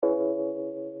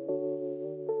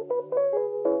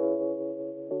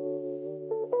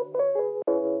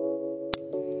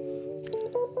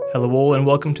Hello all and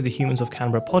welcome to the Humans of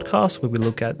Canberra podcast, where we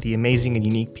look at the amazing and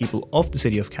unique people of the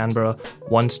city of Canberra,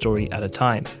 one story at a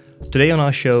time. Today on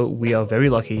our show, we are very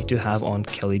lucky to have on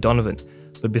Kelli Donovan.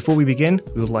 But before we begin,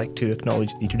 we would like to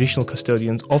acknowledge the traditional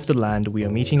custodians of the land we are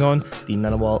meeting on, the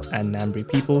Ngunnawal and Ngambri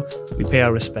people. We pay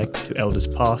our respects to elders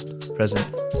past, present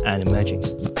and emerging.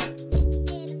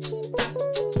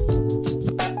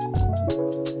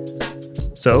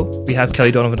 So, we have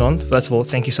Kelli Donovan on. First of all,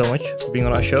 thank you so much for being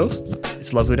on our show.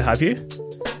 It's lovely to have you.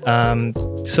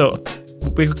 So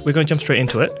we're going to jump straight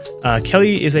into it.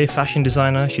 Kelli is a fashion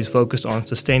designer. She's focused on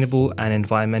sustainable and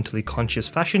environmentally conscious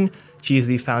fashion. She is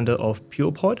the founder of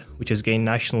PurePod, which has gained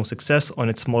national success on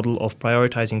its model of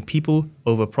prioritizing people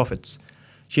over profits.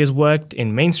 She has worked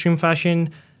in mainstream fashion,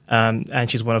 and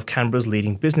she's one of Canberra's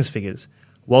leading business figures.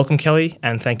 Welcome, Kelli,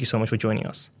 and thank you so much for joining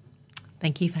us.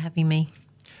 Thank you for having me.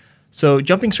 So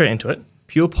jumping straight into it,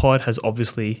 PurePod has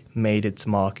obviously made its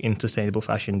mark in sustainable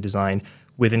fashion design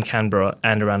within Canberra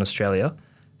and around Australia.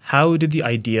 How did the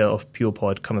idea of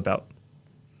PurePod come about?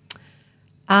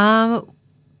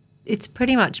 It's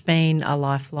pretty much been a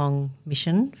lifelong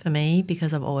mission for me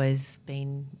because I've always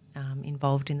been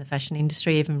involved in the fashion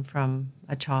industry, even from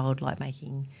a child, like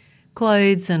making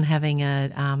clothes and having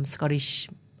a Scottish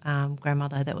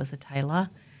grandmother that was a tailor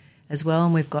as well.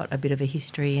 And we've got a bit of a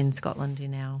history in Scotland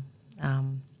in our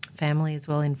family as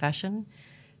well in fashion.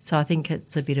 So I think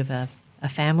it's a bit of a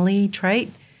family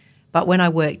trait. But when I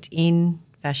worked in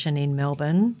fashion in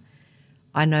Melbourne,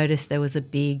 I noticed there was a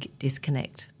big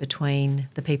disconnect between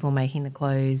the people making the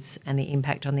clothes and the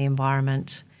impact on the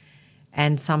environment.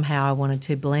 And somehow I wanted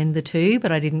to blend the two,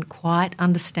 but I didn't quite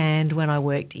understand when I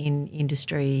worked in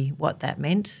industry what that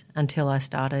meant until I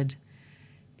started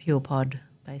PurePod,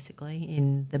 basically,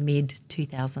 in the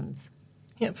mid-2000s.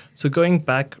 Yeah. So going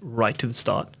back right to the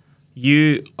start,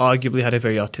 you arguably had a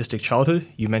very artistic childhood.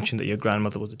 You mentioned that your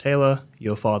grandmother was a tailor,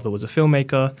 your father was a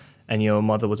filmmaker, and your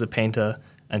mother was a painter,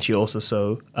 and she also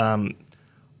sewed.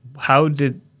 How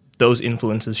did those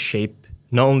influences shape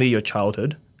not only your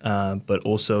childhood, but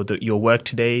also your work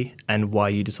today and why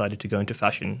you decided to go into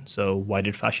fashion? So why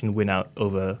did fashion win out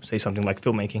over, say, something like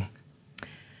filmmaking?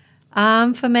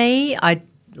 For me,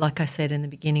 like I said in the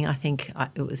beginning, I think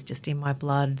it was just in my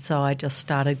blood. So I just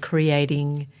started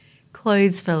creating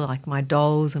clothes for like my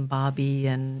dolls and Barbie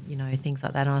and, things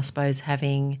like that. And I suppose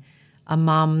having a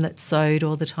mum that sewed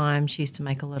all the time, she used to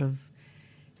make a lot of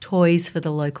toys for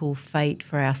the local fete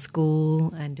for our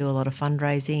school and do a lot of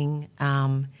fundraising.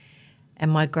 And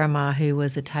my grandma, who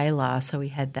was a tailor, so we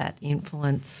had that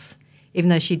influence. Even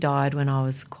though she died when I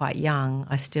was quite young,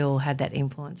 I still had that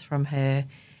influence from her.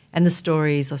 And the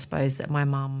stories, I suppose, that my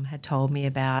mum had told me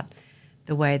about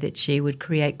the way that she would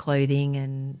create clothing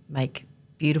and make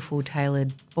beautiful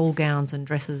tailored ball gowns and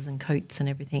dresses and coats and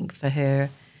everything for her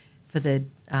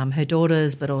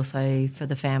daughters, but also for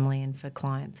the family and for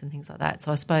clients and things like that.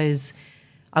 So I suppose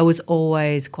I was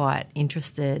always quite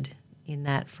interested in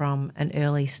that from an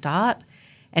early start.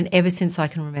 And ever since I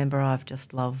can remember, I've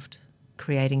just loved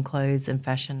creating clothes and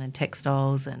fashion and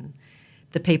textiles and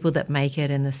the people that make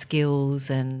it and the skills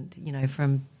and,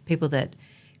 from people that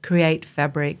create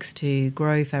fabrics to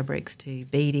grow fabrics to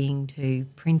beading to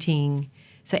printing.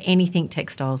 So anything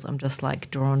textiles I'm just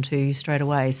like drawn to straight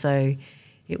away. So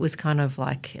it was kind of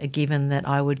like a given that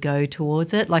I would go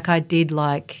towards it. Like I did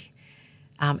like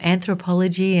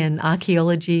anthropology and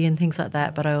archaeology and things like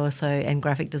that, but I also, and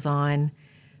graphic design,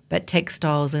 but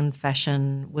textiles and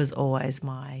fashion was always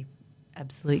my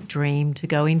absolute dream to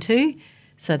go into.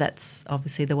 So that's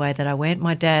obviously the way that I went.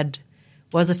 My dad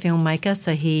was a filmmaker,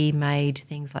 so he made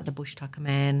things like the Bush Tucker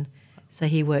Man. So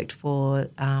he worked for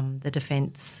the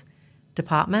Defence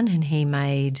Department and he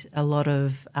made a lot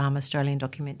of Australian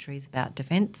documentaries about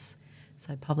defence,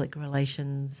 so public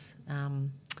relations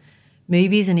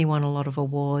movies, and he won a lot of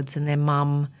awards. And their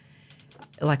mum,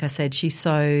 like I said, she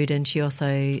sewed and she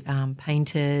also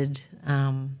painted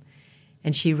and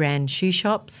she ran shoe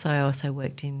shops. So I also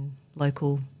worked in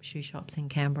local shoe shops in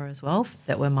Canberra as well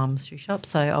that were mum's shoe shops.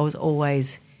 So I was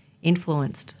always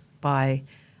influenced by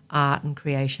art and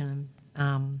creation,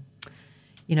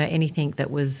 anything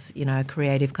that was, a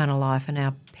creative kind of life. And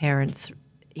our parents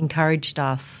encouraged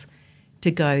us to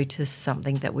go to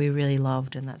something that we really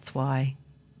loved, and that's why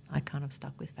I kind of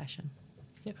stuck with fashion.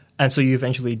 Yeah. And so you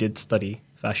eventually did study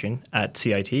fashion at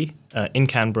CIT in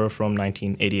Canberra from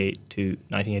 1988 to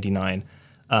 1989.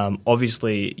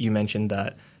 Obviously, you mentioned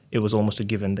that it was almost a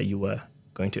given that you were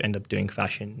going to end up doing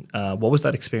fashion. What was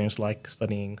that experience like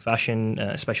studying fashion,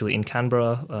 especially in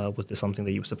Canberra? Was there something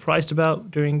that you were surprised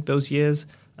about during those years?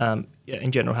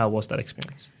 In general, how was that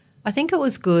experience? I think it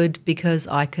was good because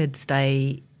I could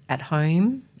stay at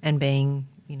home and being,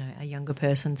 a younger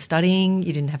person studying.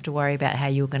 You didn't have to worry about how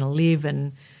you were going to live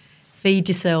and feed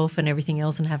yourself and everything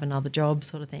else and have another job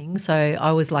sort of thing. So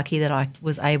I was lucky that I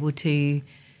was able to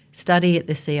study at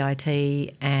the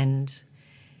CIT, and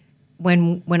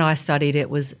when I studied it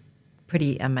was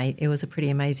it was a pretty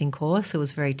amazing course. It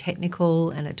was very technical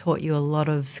and it taught you a lot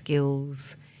of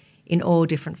skills in all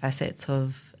different facets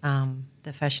of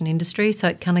the fashion industry. So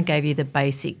it kind of gave you the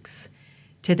basics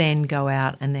to then go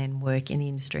out and then work in the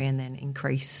industry and then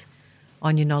increase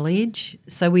on your knowledge.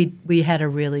 So we had a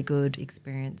really good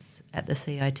experience at the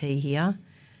CIT here.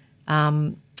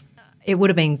 It would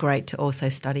have been great to also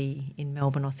study in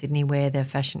Melbourne or Sydney where the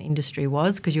fashion industry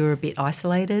was, because you were a bit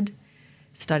isolated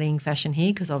studying fashion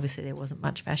here because obviously there wasn't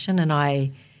much fashion, and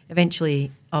I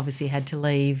eventually obviously had to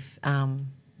leave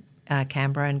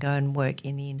Canberra and go and work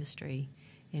in the industry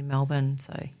in Melbourne.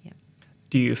 So, yeah.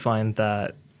 Do you find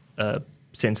that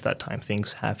since that time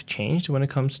things have changed when it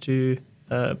comes to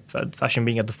fashion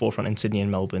being at the forefront in Sydney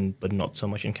and Melbourne but not so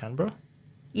much in Canberra?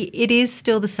 It is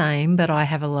still the same, but I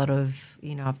have a lot of,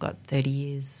 I've got 30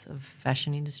 years of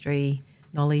fashion industry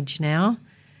knowledge now.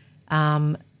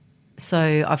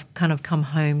 So I've kind of come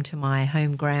home to my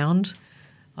home ground,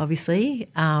 obviously,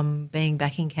 being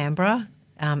back in Canberra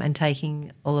and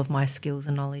taking all of my skills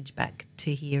and knowledge back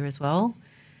to here as well.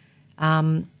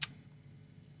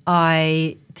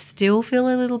 I still feel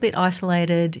a little bit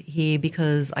isolated here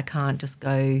because I can't just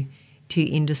go to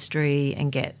industry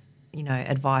and get,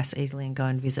 advice easily and go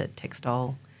and visit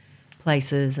textile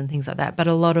places and things like that. But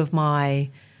a lot of I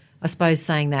suppose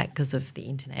saying that because of the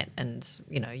internet and,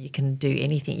 you can do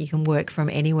anything. You can work from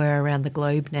anywhere around the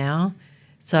globe now.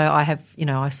 So I have,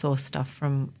 I source stuff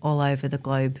from all over the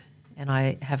globe, and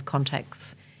I have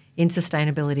contacts in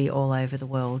sustainability all over the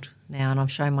world now, and I'm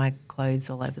showing my clothes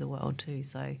all over the world too.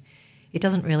 So it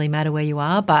doesn't really matter where you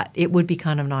are, but it would be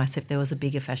kind of nice if there was a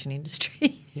bigger fashion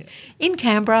industry in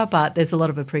Canberra, but there's a lot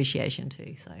of appreciation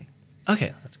too. So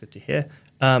okay, that's good to hear.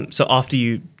 So after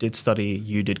you did study,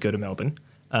 you did go to Melbourne.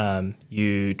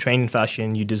 You trained in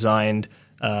fashion, you designed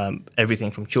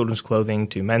everything from children's clothing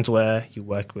to menswear. You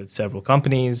worked with several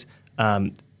companies.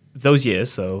 Those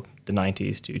years, so the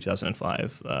 90s to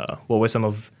 2005, what were some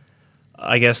of,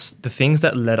 I guess, the things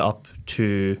that led up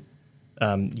to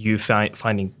you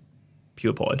finding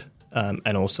PurePod,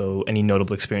 and also any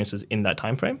notable experiences in that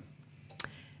time frame?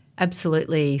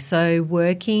 Absolutely. So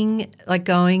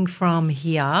going from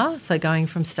here, going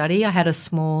from study, I had a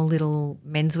small little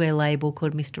menswear label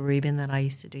called Mr. Rubin that I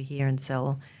used to do here and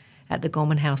sell at the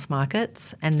Gorman House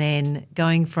markets, and then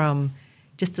going from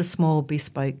just a small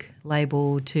bespoke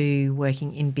label to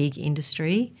working in big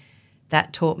industry,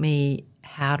 that taught me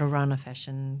how to run a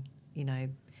fashion,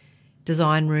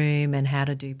 design room and how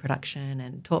to do production,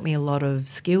 and taught me a lot of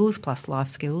skills plus life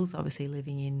skills, obviously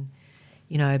living in,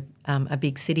 a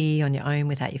big city on your own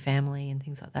without your family and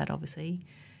things like that, obviously.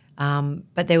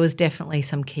 But there was definitely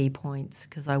some key points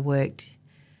because I worked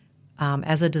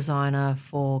as a designer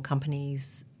for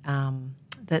companies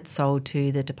that sold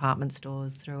to the department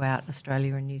stores throughout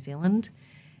Australia and New Zealand,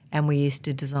 and we used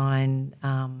to design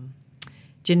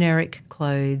generic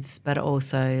clothes but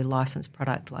also licensed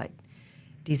product like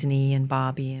Disney and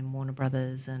Barbie and Warner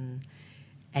Brothers and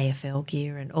AFL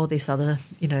gear and all this other,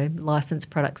 licensed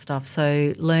product stuff.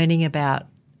 So learning about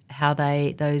how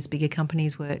those bigger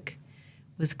companies work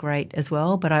was great as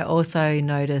well. But I also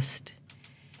noticed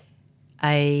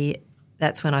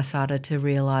that's when I started to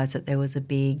realise that there was a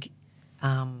big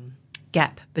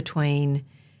gap between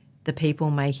the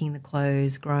people making the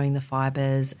clothes, growing the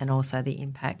fibres, and also the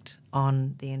impact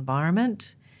on the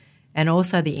environment and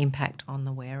also the impact on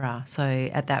the wearer. So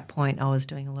at that point I was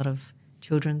doing a lot of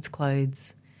children's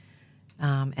clothes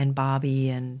and Barbie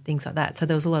and things like that. So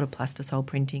there was a lot of plastisol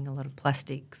printing, a lot of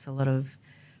plastics, a lot of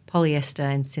polyester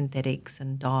and synthetics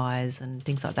and dyes and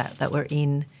things like that were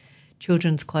in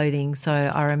children's clothing. So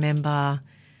I remember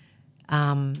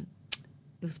I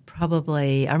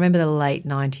remember the late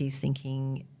 90s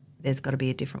thinking there's got to be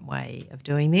a different way of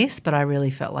doing this, but I really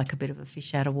felt like a bit of a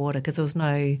fish out of water because there was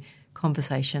no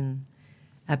conversation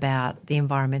about the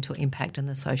environmental impact and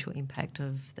the social impact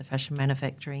of the fashion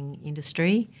manufacturing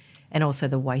industry, and also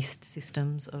the waste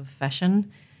systems of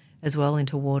fashion as well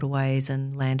into waterways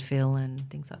and landfill and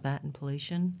things like that and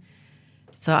pollution.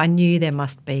 So I knew there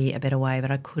must be a better way,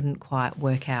 but I couldn't quite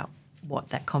work out what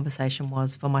that conversation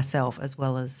was for myself as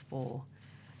well as for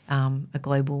a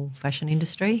global fashion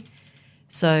industry.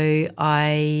 So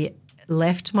I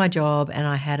left my job and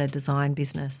I had a design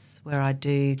business where I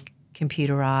do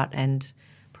computer art and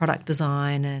product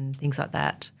design and things like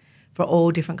that for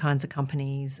all different kinds of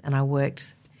companies, and I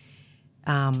worked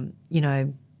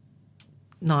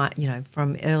night,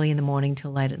 from early in the morning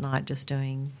till late at night, just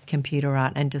doing computer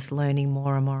art and just learning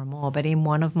more and more and more. But in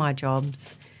one of my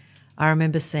jobs, I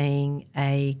remember seeing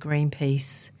a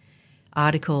Greenpeace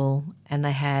article, and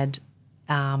they had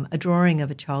a drawing of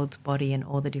a child's body and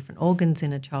all the different organs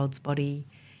in a child's body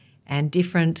and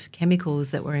different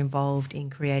chemicals that were involved in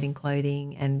creating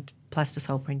clothing and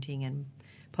plastisol printing and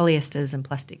polyesters and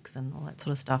plastics and all that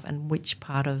sort of stuff, and which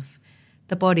part of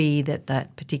the body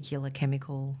that particular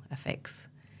chemical affects.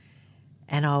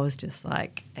 And I was just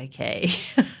like, okay,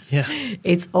 yeah,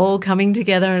 it's all coming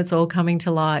together and it's all coming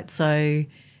to light. So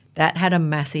that had a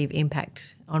massive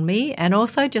impact on me. And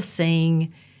also just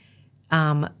seeing,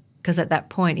 because at that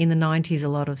point in the 90s, a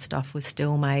lot of stuff was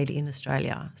still made in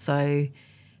Australia. So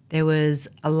there was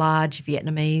a large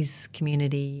Vietnamese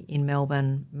community in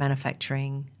Melbourne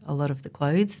manufacturing a lot of the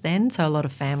clothes then. So a lot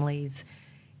of families,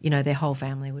 their whole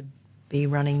family would be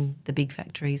running the big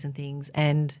factories and things.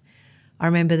 And I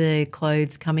remember the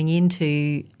clothes coming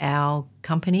into our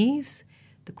companies,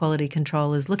 the quality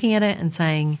controllers looking at it and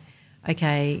saying,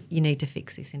 okay, you need to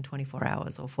fix this in 24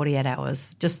 hours or 48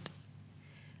 hours, just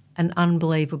an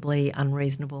unbelievably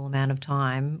unreasonable amount of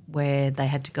time where they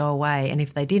had to go away. And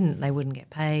if they didn't, they wouldn't get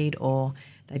paid or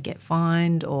they'd get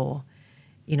fined or,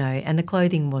 and the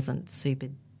clothing wasn't super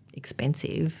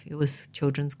expensive. It was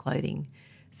children's clothing.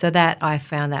 So that I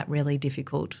found that really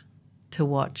difficult to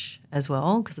watch as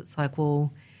well, because it's like,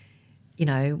 well,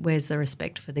 where's the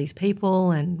respect for these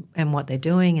people and what they're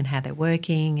doing and how they're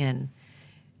working? And,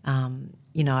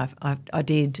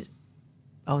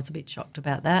 I was a bit shocked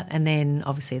about that. And then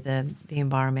obviously the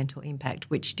environmental impact,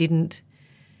 which didn't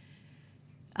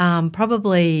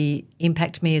probably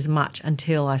impact me as much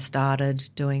until I started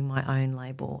doing my own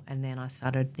label, and then I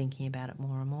started thinking about it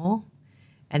more and more.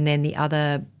 And then the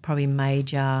other probably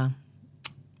major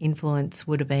influence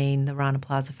would have been the Rana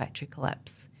Plaza factory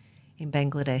collapse in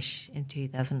Bangladesh in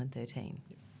 2013.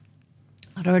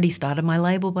 I'd already started my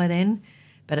label by then,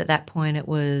 but at that point it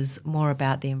was more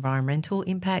about the environmental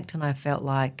impact, and I felt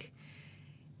like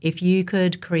if you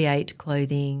could create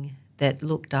clothing that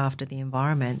looked after the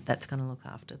environment, that's going to look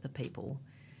after the people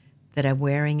that are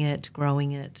wearing it,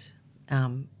 growing it,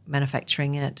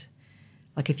 manufacturing it.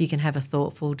 Like if you can have a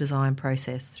thoughtful design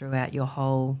process throughout your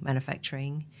whole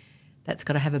manufacturing, that's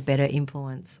got to have a better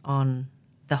influence on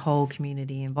the whole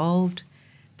community involved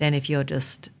than if you're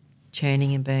just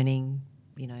churning and burning,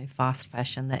 fast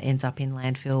fashion that ends up in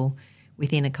landfill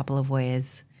within a couple of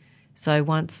wears. So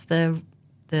once the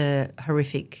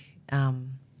horrific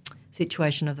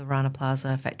situation of the Rana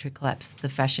Plaza factory collapse, the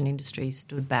fashion industry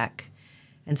stood back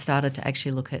and started to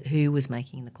actually look at who was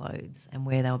making the clothes and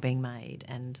where they were being made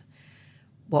and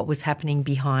what was happening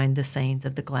behind the scenes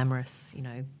of the glamorous,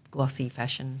 glossy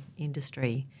fashion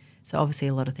industry. So obviously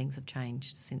a lot of things have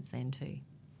changed since then too.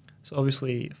 So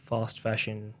obviously fast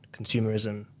fashion,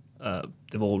 consumerism,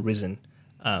 they've all risen.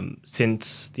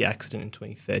 Since the accident in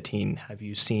 2013, have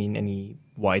you seen any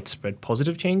widespread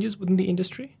positive changes within the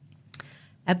industry?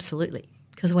 Absolutely.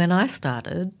 Because when I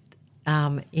started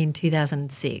in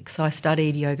 2006, so I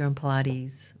studied yoga and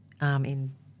Pilates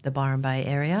in the Byron Bay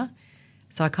area.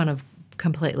 So I kind of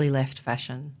completely left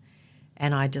fashion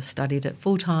and I just studied it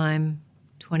full-time,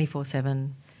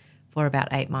 24/7 for about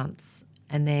 8 months.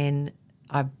 And then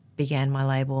I began my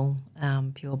label,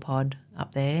 PurePod,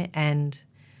 up there. And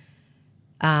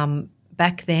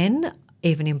back then,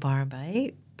 even in Byron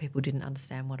Bay, people didn't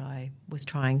understand what I was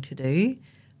trying to do.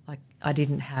 Like I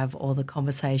didn't have all the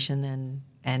conversation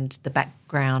and the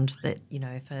background that,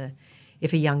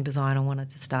 if a young designer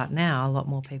wanted to start now, a lot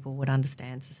more people would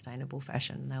understand sustainable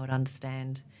fashion. They would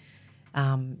understand,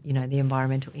 the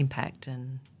environmental impact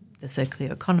and the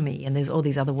circular economy. And there's all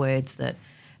these other words that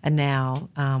are now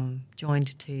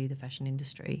joined to the fashion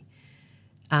industry.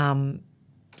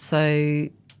 So,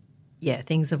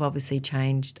 things have obviously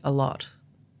changed a lot.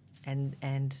 And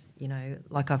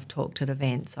like I've talked at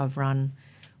events, I've run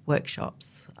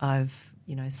workshops, I've,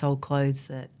 sold clothes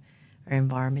that are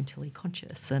environmentally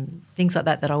conscious and things like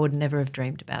that I would never have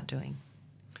dreamed about doing.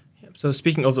 Yeah, so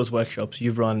speaking of those workshops,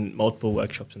 you've run multiple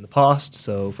workshops in the past.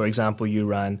 So, for example, you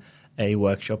ran a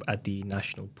workshop at the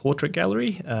National Portrait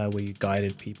Gallery where you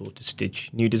guided people to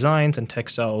stitch new designs and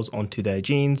textiles onto their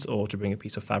jeans or to bring a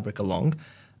piece of fabric along.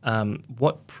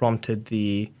 What prompted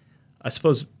I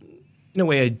suppose, in a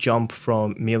way, a jump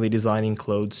from merely designing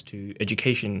clothes to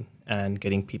education and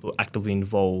getting people actively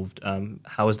involved?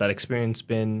 How has that experience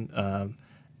been,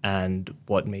 and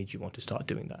what made you want to start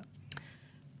doing that?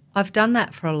 I've done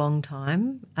that for a long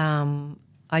time.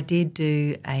 I did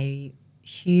do a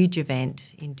huge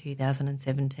event in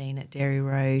 2017 at Dairy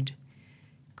Road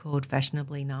called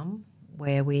Fashionably Numb,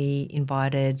 where we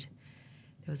invited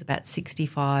there was about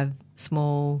 65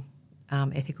 small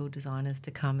ethical designers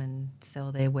to come and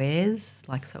sell their wares.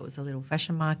 So it was a little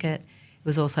fashion market. It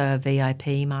was also a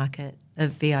VIP market, a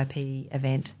VIP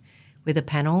event with a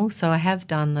panel. So I have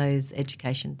done those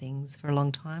education things for a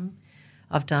long time.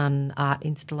 I've done art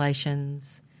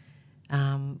installations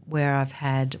where I've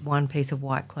had one piece of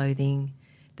white clothing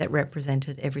that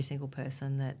represented every single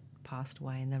person that passed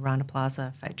away in the Rana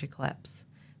Plaza factory collapse.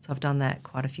 So I've done that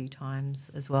quite a few times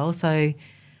as well. So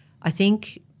I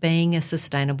think being a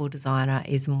sustainable designer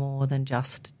is more than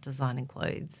just designing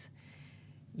clothes.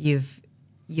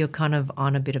 You're kind of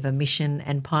on a bit of a mission,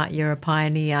 and you're a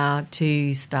pioneer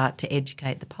to start to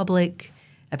educate the public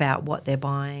about what they're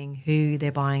buying, who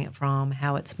they're buying it from,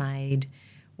 how it's made,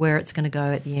 where it's going to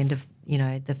go at the end of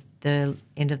the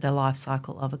end of the life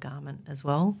cycle of a garment as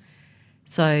well.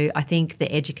 So I think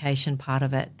the education part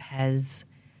of it has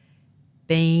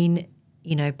been,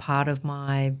 part of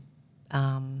my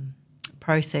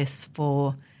process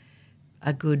for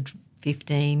a good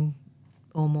 15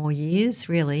 or more years,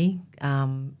 really,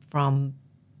 from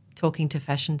talking to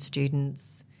fashion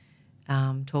students,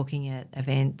 talking at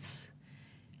events,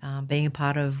 being a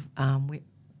part of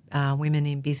women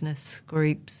in business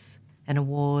groups and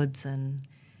awards, and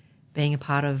being a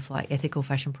part of ethical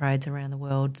fashion parades around the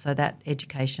world. So that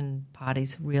education part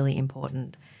is really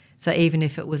important. So even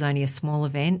if it was only a small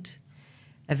event,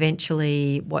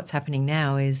 eventually what's happening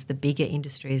now is the bigger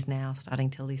industry is now starting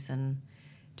to listen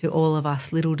to all of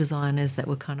us little designers that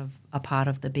were kind of a part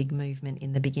of the big movement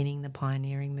in the beginning, the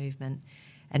pioneering movement.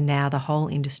 And now the whole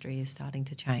industry is starting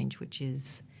to change, which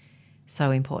is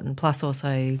so important. Plus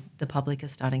also the public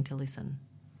is starting to listen.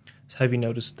 So have you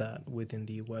noticed that within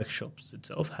the workshops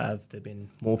itself, have there been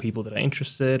more people that are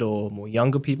interested or more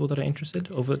younger people that are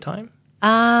interested over time?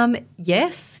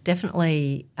 Yes,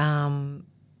 definitely.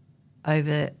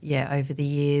 Over the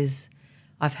years,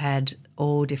 I've had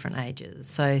all different ages.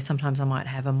 So sometimes I might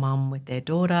have a mum with their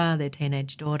daughter, their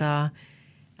teenage daughter,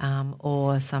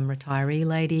 or some retiree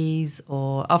ladies,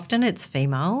 or often it's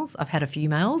females. I've had a few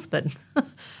males, but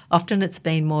often it's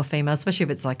been more females, especially if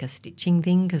it's a stitching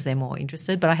thing because they're more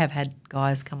interested. But I have had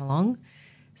guys come along.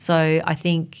 So I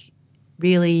think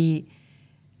really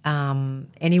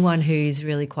anyone who's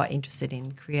really quite interested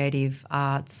in creative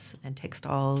arts and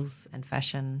textiles and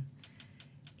fashion,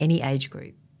 any age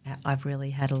group, I've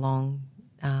really had along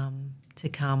to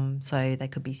come. So they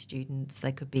could be students,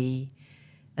 they could be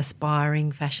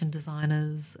aspiring fashion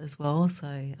designers as well. So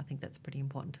I think that's pretty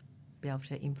important to be able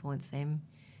to influence them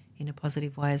in a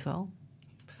positive way as well.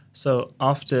 So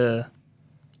after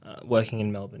working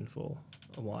in Melbourne for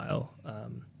a while,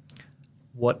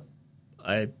 what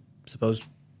I suppose,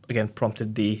 again,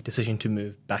 prompted the decision to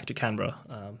move back to Canberra?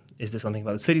 Is there something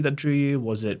about the city that drew you?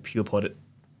 Was it PurePod,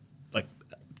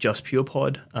 just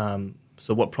PurePod?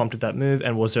 So what prompted that move?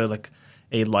 And was there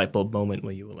a light bulb moment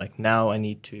where you were now I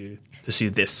need to pursue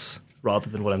this rather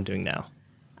than what I'm doing now?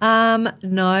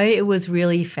 No, it was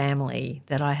really family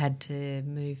that I had to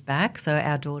move back. So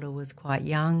our daughter was quite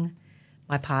young.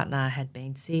 My partner had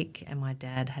been sick and my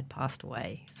dad had passed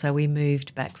away. So we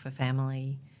moved back for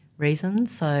family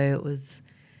reasons. So it was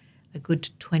a good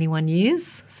 21 years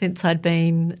since I'd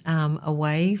been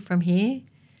away from here.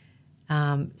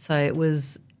 So it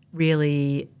was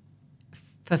really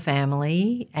for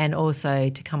family and also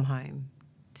to come home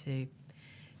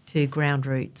to ground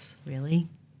roots, really.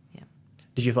 Yeah.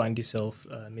 Did you find yourself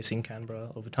missing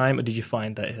Canberra over time, or did you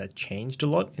find that it had changed a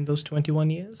lot in those 21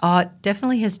 years? It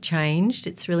definitely has changed.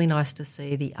 It's really nice to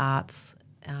see the arts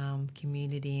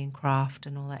community and craft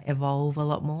and all that evolve a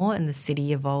lot more, and the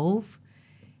city evolve.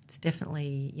 It's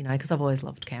definitely, because I've always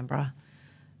loved Canberra.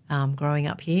 Growing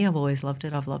up here, I've always loved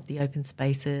it. I've loved the open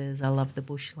spaces. I love the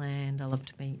bushland. I love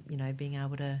to be, being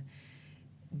able to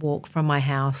walk from my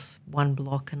house one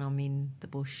block and I'm in the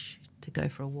bush to go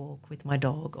for a walk with my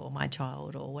dog or my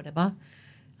child or whatever.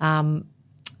 I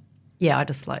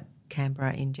just like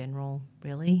Canberra in general,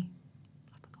 really.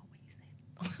 I forgot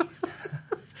what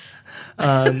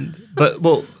you said.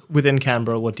 But within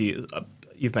Canberra, what do you?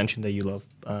 You've mentioned that you love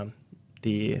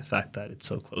the fact that it's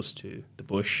so close to the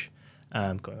bush.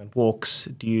 Going on walks.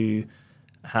 Do you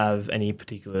have any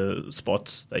particular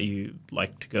spots that you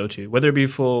like to go to, whether it be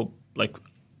for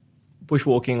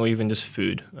bushwalking or even just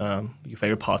food? Your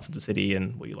favourite parts of the city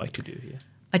and what you like to do here?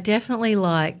 I definitely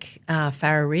like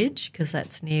Farrer Ridge because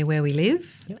that's near where we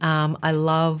live. Yep. I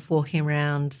love walking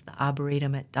around the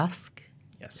Arboretum at dusk,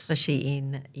 yes, especially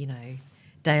in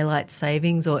daylight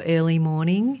savings or early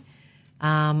morning.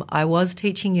 I was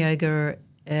teaching yoga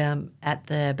at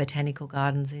the Botanical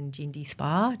Gardens in Jindy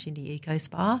Eco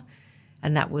Spa,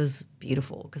 and that was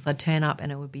beautiful because I'd turn up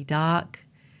and it would be dark.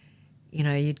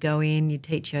 you'd go in, you'd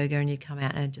teach yoga, and you'd come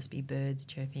out and it'd just be birds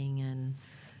chirping and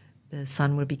the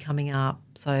sun would be coming up.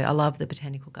 So I love the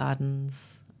botanical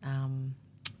gardens.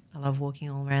 I love walking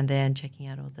all around there and checking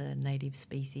out all the native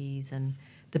species and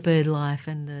the bird life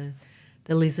and the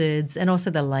lizards, and also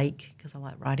the lake, because I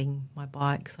like riding my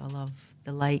bike, so I love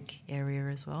the lake area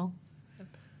as well.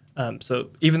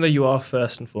 So even though you are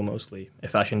first and foremostly a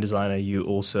fashion designer, you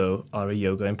also are a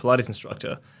yoga and Pilates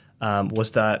instructor.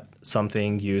 Was that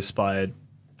something you aspired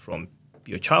from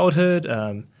your childhood,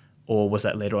 or was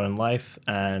that later on in life?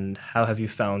 And how have you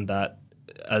found that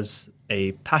as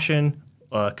a passion,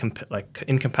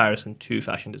 in comparison to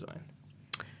fashion design?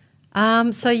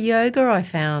 So yoga I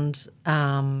found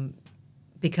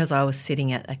because I was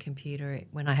sitting at a computer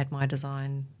when I had my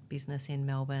design business in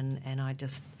Melbourne, and I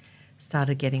just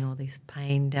started getting all this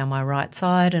pain down my right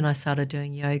side, and I started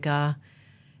doing yoga,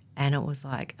 and it was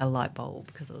like a light bulb,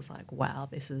 because it was like, wow,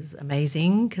 this is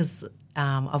amazing, because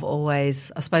I've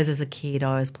always, I suppose as a kid,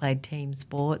 I always played team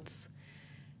sports,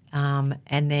 and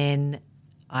then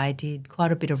I did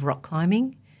quite a bit of rock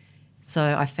climbing. So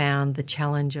I found the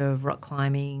challenge of rock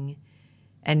climbing,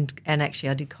 and actually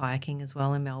I did kayaking as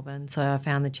well in Melbourne. So I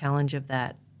found the challenge of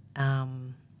that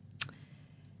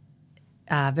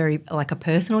very like a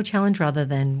personal challenge rather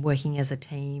than working as a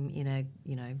team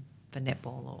for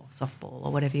netball or softball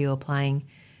or whatever you were playing.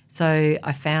 So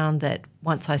I found that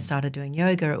once I started doing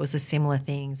yoga, it was a similar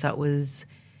thing. So it was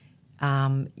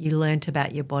you learnt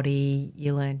about your body,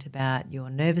 you learnt about your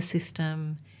nervous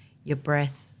system, your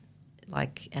breath,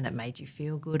 and it made you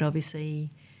feel good,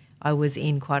 obviously. I was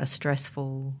in quite a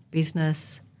stressful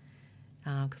business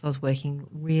because I was working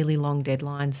really long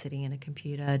deadlines, sitting in a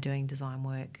computer doing design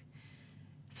work.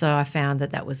 So I found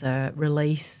that was a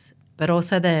release, but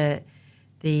also the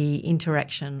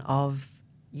interaction of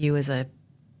you as a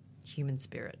human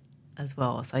spirit as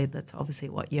well. So that's obviously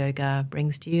what yoga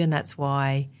brings to you, and that's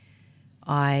why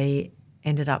I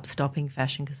ended up stopping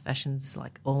fashion, because fashion's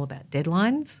all about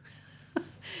deadlines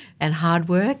and hard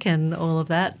work and all of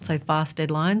that, so fast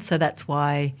deadlines. So that's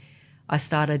why I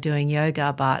started doing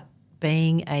yoga. But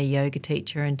being a yoga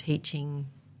teacher and teaching,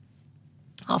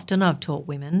 often I've taught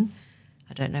women.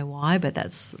 I don't know why, but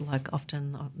that's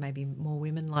often maybe more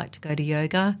women like to go to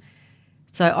yoga.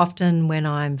 So often when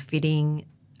I'm fitting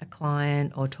a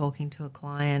client or talking to a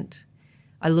client,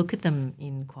 I look at them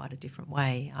in quite a different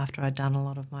way after I've done a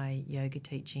lot of my yoga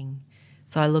teaching.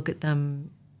 So I look at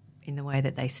them in the way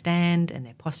that they stand and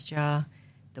their posture,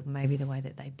 maybe the way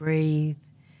that they breathe,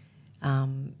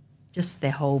 just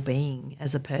their whole being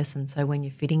as a person. So when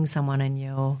you're fitting someone and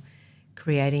you're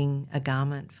creating a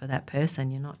garment for that person,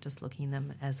 you're not just looking at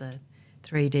them as a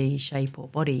 3D shape or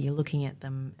body, you're looking at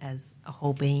them as a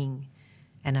whole being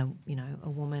and a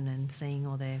woman, and seeing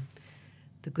all the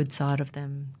good side of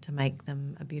them to make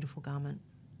them a beautiful garment.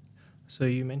 So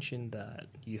you mentioned that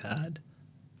you had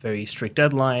very strict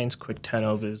deadlines, quick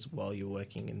turnovers while you were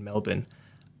working in Melbourne.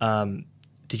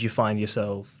 Did you find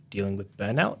yourself dealing with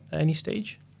burnout at any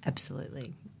stage?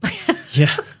 Absolutely.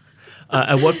 Yeah.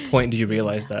 At what point did you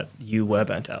realize that you were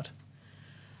burnt out?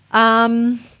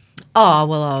 I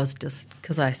was just,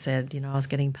 because I said, I was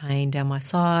getting pain down my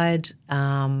side.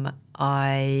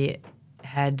 I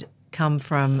had come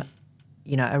from,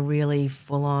 a really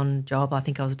full-on job. I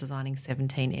think I was designing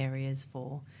 17 areas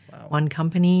for one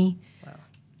company. Wow.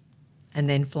 And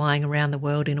then flying around the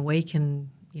world in a week and,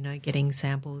 getting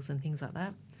samples and things like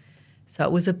that. So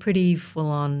it was a pretty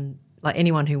full-on,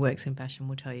 anyone who works in fashion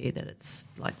will tell you that it's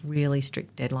really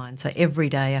strict deadlines. So every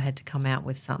day I had to come out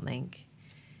with something,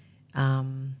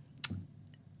 something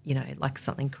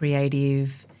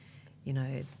creative,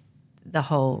 the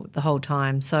whole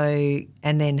time. So,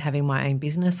 and then having my own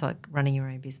business, running your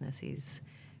own business is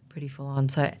pretty full on.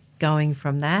 So going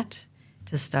from that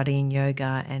to studying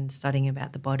yoga and studying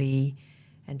about the body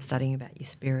and studying about your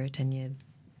spirit and your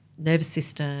nervous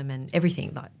system and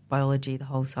everything, biology, the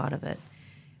whole side of it,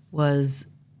 was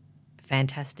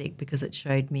fantastic, because it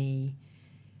showed me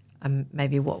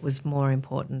maybe what was more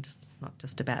important. It's not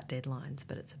just about deadlines,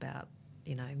 but it's about,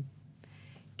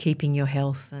 keeping your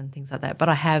health and things like that. But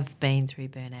I have been through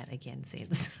burnout again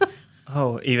since.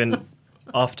 Oh, even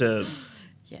after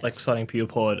Yes. starting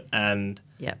PurePod and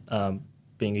Yep.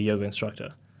 Being a yoga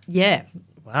instructor? Yeah.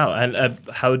 Wow. And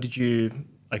how did you,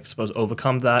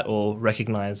 overcome that or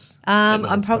recognize?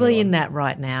 I'm probably in that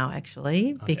right now,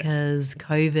 actually, because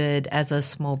COVID, as a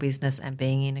small business and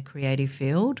being in a creative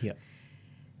field,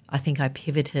 I think I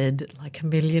pivoted a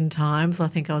million times. I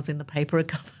think I was in the paper a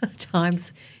couple of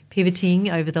times pivoting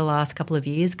over the last couple of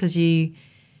years, because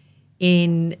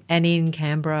in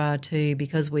Canberra too,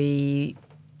 because we,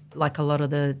 a lot of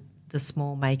the the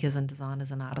small makers and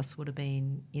designers and artists would have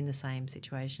been in the same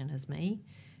situation as me.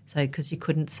 So because you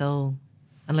couldn't sell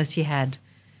unless you had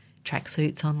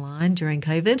tracksuits online during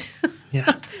COVID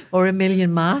or a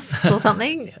million masks or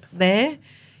something there,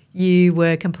 you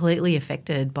were completely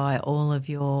affected by all of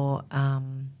your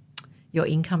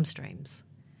income streams.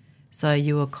 So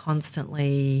you were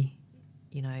constantly,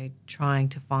 trying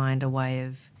to find a way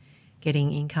of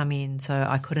getting income in. So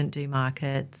I couldn't do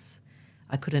markets.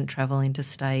 I couldn't travel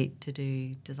interstate to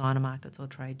do designer markets or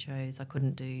trade shows. I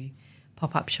couldn't do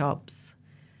pop-up shops.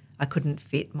 I couldn't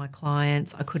fit my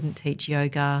clients. I couldn't teach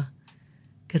yoga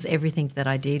because everything that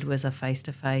I did was a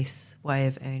face-to-face way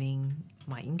of earning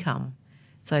my income.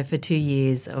 So for 2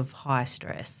 years of high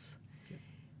stress,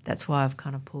 that's why I've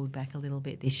kind of pulled back a little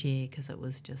bit this year because it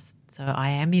was just – so I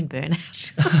am in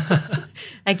burnout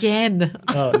again.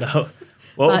 Oh, no.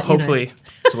 Well, but, hopefully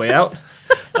it's a way out.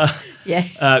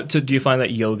 So do you find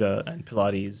that yoga and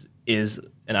Pilates is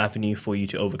an avenue for you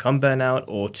to overcome burnout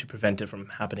or to prevent it from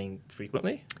happening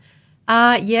frequently?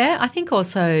 I think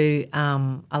also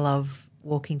I love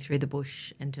walking through the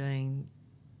bush and doing,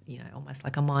 almost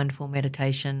like a mindful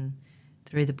meditation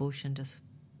through the bush and just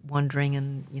wandering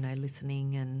and,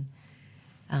 listening and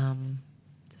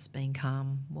just being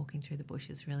calm. Walking through the bush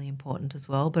is really important as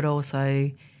well. But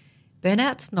also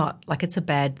burnout's not like it's a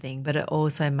bad thing, but it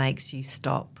also makes you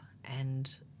stop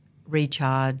and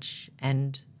recharge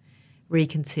and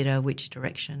reconsider which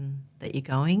direction that you're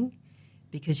going,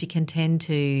 because you can tend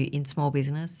to, in small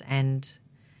business and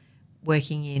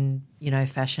working in,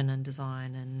 fashion and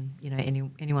design and,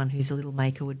 anyone who's a little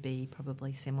maker would be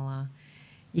probably similar.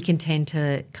 You can tend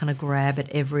to kind of grab at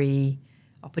every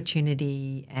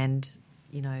opportunity and,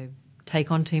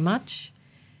 take on too much.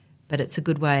 But it's a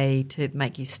good way to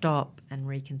make you stop and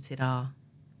reconsider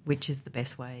which is the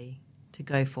best way to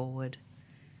go forward,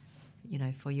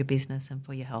 for your business and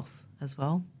for your health as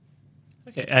well.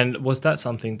 Okay, and was that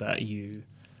something that you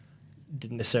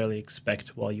didn't necessarily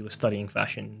expect while you were studying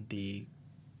fashion, the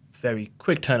very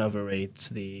quick turnover rates,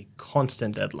 the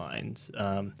constant deadlines,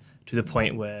 to the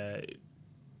point where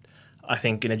I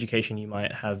think in education you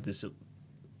might have this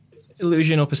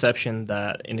illusion or perception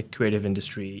that in a creative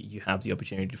industry you have the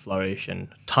opportunity to flourish and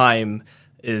time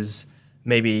is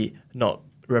maybe not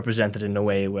represented in a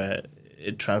way where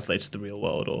it translates to the real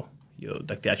world or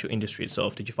like the actual industry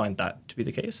itself. Did you find that to be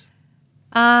the case?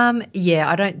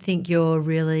 I don't think you're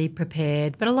really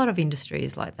prepared, but a lot of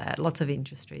industries like that, lots of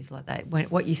industries like that.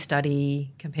 What you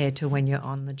study compared to when you're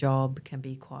on the job can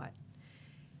be quite,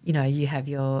 you have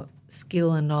your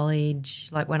skill and knowledge.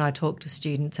 Like when I talk to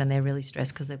students and they're really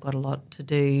stressed because they've got a lot to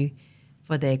do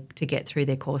to get through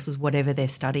their courses, whatever they're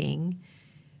studying.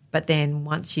 But then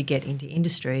once you get into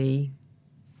industry,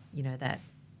 that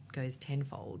goes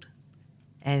tenfold.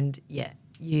 And,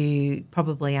 you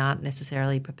probably aren't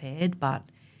necessarily prepared, but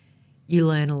you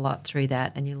learn a lot through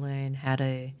that and you learn how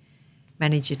to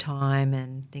manage your time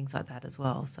and things like that as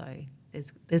well. So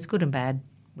there's good and bad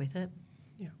with it.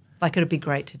 Yeah. Like it would be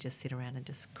great to just sit around and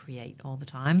just create all the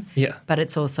time. Yeah. But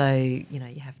it's also,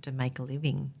 you have to make a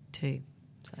living too.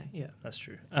 So yeah, that's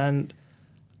true. And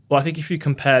well, I think if you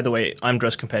compare the way I'm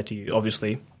dressed compared to you,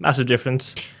 obviously, massive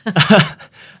difference.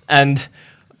 And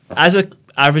as an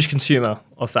average consumer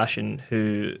of fashion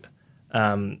who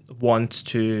wants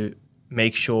to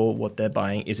make sure what they're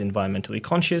buying is environmentally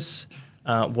conscious,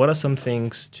 what are some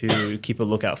things to keep a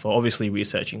lookout for? Obviously,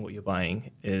 researching what you're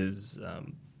buying is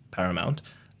paramount.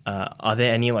 Are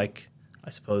there any,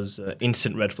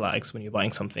 instant red flags when you're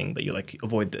buying something that you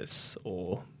avoid this?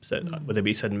 Or would there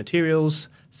be certain materials,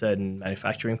 certain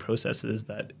manufacturing processes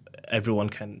that everyone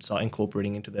can start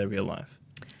incorporating into their real life?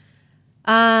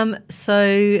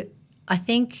 So I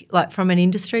think from an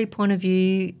industry point of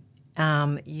view,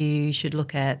 you should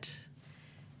look at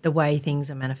the way things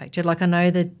are manufactured. I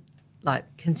know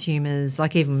that consumers,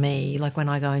 even me, when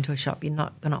I go into a shop, you're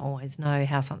not going to always know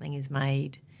how something is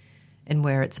made and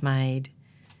where it's made.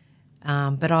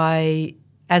 But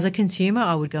as a consumer,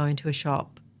 I would go into a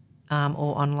shop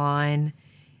or online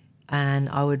and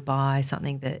I would buy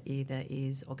something that either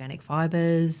is organic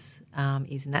fibres,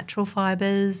 is natural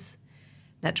fibres.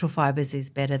 Natural fibres is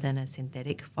better than a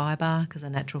synthetic fibre because a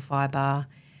natural fibre,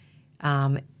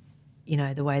 the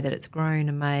way that it's grown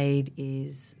and made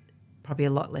is probably a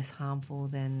lot less harmful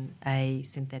than a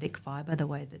synthetic fibre, the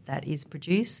way that is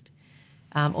produced.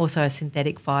 Also, a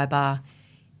synthetic fibre,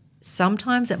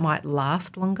 sometimes it might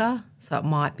last longer, so it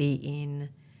might be in,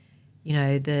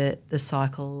 the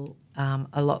cycle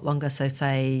a lot longer. So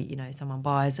say, someone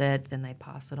buys it, then they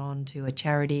pass it on to a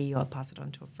charity or pass it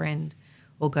on to a friend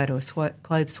or go to a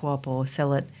clothes swap or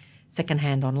sell it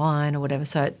secondhand online or whatever.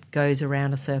 So it goes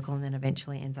around a circle and then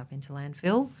eventually ends up into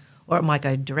landfill. Or it might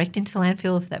go direct into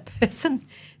landfill if that person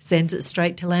sends it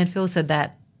straight to landfill. So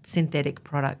that synthetic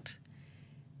product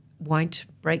won't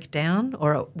break down,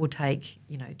 or it will take,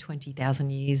 20,000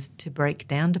 years to break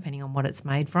down depending on what it's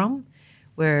made from,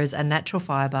 whereas a natural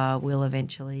fibre will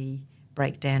eventually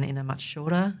break down in a much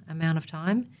shorter amount of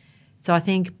time. So I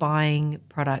think buying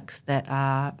products that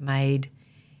are made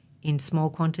in small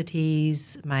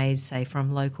quantities, made, say,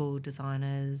 from local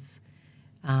designers,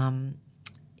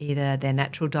 either they're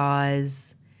natural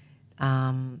dyes,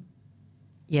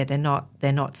 they're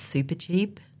not super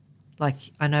cheap. Like,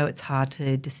 I know it's hard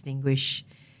to distinguish.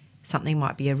 Something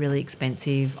might be a really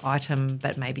expensive item,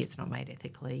 but maybe it's not made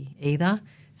ethically either.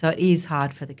 So it is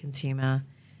hard for the consumer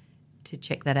to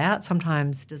check that out.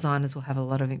 Sometimes designers will have a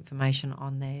lot of information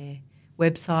on their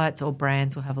websites, or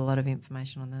brands will have a lot of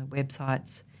information on their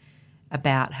websites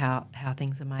about how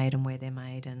things are made and where they're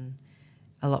made, and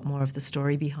a lot more of the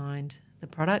story behind the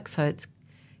product. So it's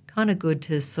kind of good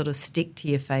to sort of stick to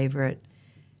your favourite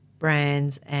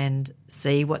brands and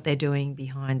see what they're doing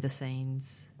behind the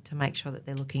scenes to make sure that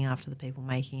they're looking after the people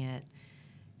making it.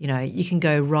 You can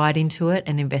go right into it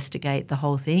and investigate the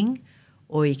whole thing,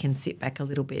 or you can sit back a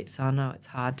little bit. So I know it's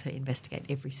hard to investigate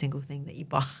every single thing that you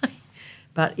buy.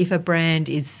 But if a brand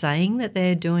is saying that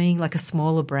they're doing, like a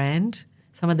smaller brand,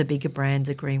 some of the bigger brands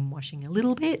are greenwashing a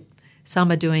little bit.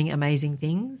 Some are doing amazing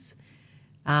things.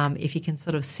 If you can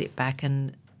sort of sit back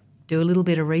and do a little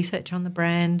bit of research on the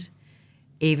brand,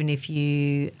 even if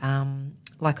you,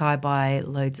 like I buy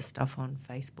loads of stuff on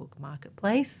Facebook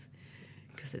Marketplace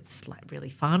because it's like really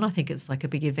fun. I think it's like a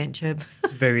big adventure. It's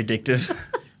very addictive.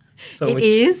 It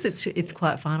is. It's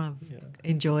quite fun. I've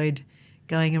enjoyed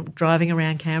driving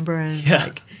around Canberra and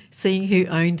like seeing who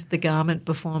owned the garment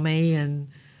before me, and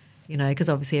because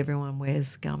obviously everyone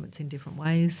wears garments in different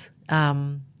ways.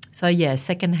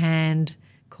 Secondhand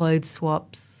clothes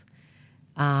swaps,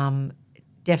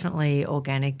 definitely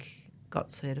organic,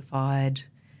 got certified.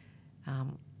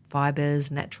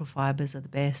 Fibres, natural fibres are the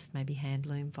best, maybe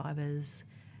handloom fibres.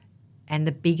 And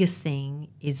the biggest thing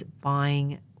is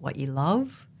buying what you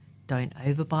love. Don't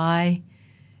overbuy,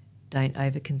 don't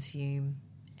overconsume,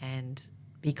 and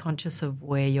be conscious of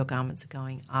where your garments are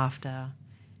going after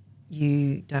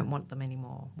you don't want them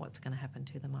anymore. What's going to happen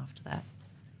to them after that?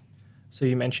 So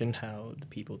you mentioned how the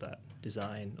people that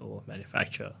design or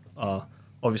manufacture are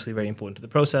obviously very important to the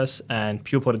process, and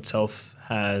PurePod itself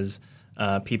has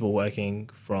people working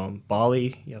from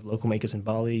Bali. You have local makers in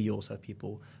Bali. You also have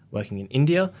people working in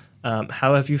India.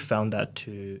 How have you found that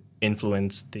to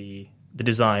influence the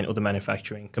design or the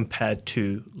manufacturing compared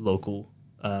to local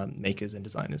makers and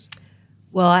designers?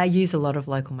 Well, I use a lot of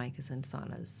local makers and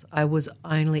designers. I was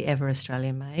only ever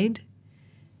Australian made.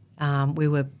 We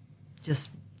were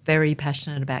just very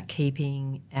passionate about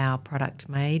keeping our product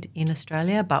made in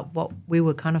Australia, but what we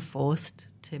were kind of forced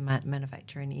to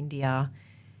manufacture in India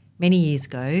many years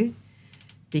ago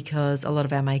because a lot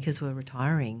of our makers were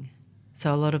retiring.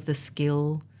 So a lot of the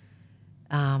skill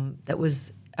that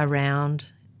was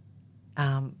around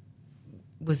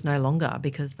was no longer,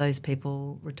 because those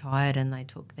people retired and they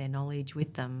took their knowledge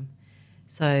with them.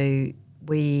 So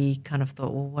we kind of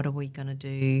thought, well, what are we going to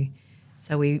do?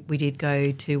 So we did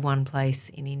go to one place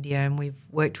in India, and we've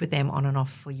worked with them on and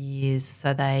off for years.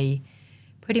 So they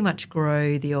pretty much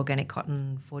grow the organic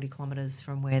cotton 40 kilometres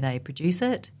from where they produce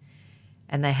it,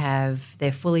 and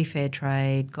they're fully fair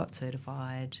trade, got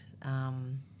certified.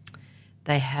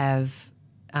 They have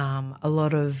a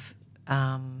lot of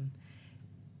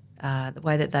the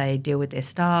way that they deal with their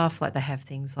staff, like they have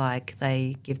things like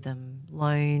they give them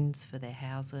loans for their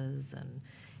houses, and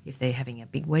if they're having a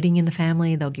big wedding in the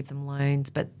family, they'll give them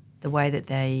loans. But the way that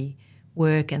they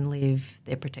work and live,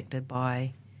 they're protected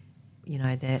by,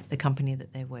 the company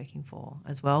that they're working for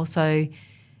as well. So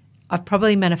I've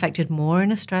probably manufactured more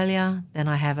in Australia than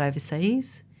I have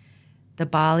overseas. The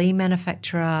Bali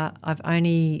manufacturer, I've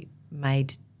only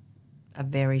made a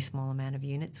very small amount of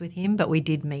units with him, but we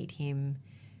did meet him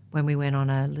when we went on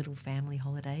a little family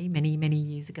holiday many, many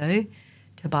years ago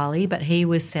to Bali. But he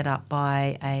was set up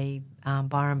by a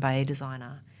Byron Bay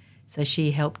designer. So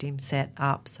she helped him set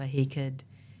up so he could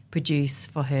produce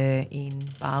for her in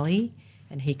Bali,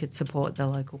 and he could support the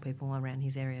local people around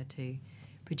his area to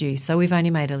produce. So we've only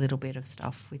made a little bit of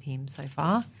stuff with him so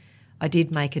far. I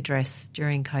did make a dress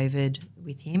during COVID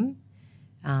with him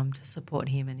to support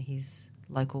him and his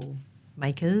local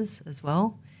makers as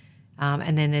well.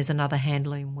 And then there's another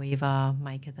handloom weaver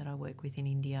maker that I work with in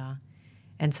India,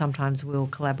 and sometimes we'll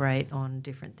collaborate on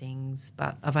different things,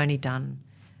 but I've only done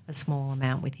a small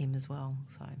amount with him as well.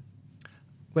 So,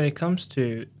 when it comes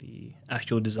to the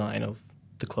actual design of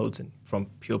the clothes from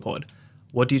PurePod,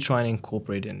 what do you try and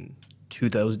incorporate into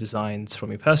those designs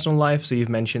from your personal life? So you've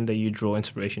mentioned that you draw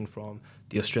inspiration from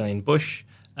the Australian bush,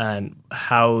 and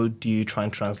how do you try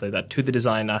and translate that to the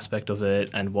design aspect of it,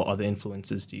 and what other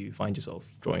influences do you find yourself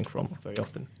drawing from very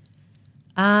often?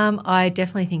 I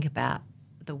definitely think about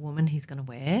the woman who's going to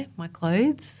wear my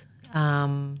clothes,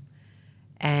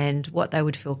 and what they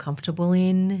would feel comfortable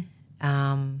in.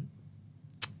 I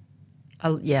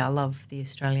love the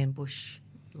Australian bush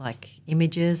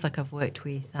images. I've worked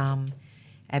with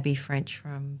Abby French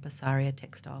from Bassaria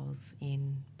Textiles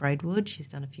in Braidwood. She's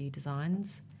done a few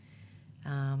designs.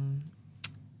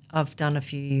 I've done a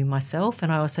few myself,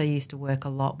 and I also used to work a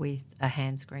lot with a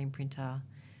hand screen printer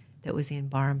that was in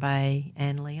Byron Bay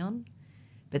and Leon.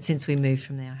 But since we moved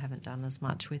from there, I haven't done as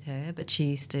much with her. But she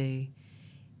used to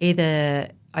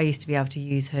I used to be able to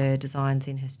use her designs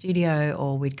in her studio,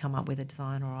 or we'd come up with a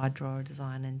design, or I'd draw a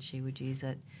design and she would use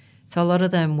it. So a lot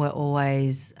of them were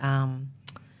always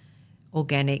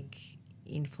organic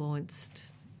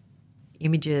influenced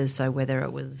images. So whether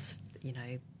it was,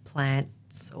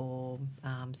 plants or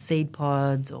seed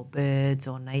pods or birds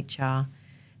or nature,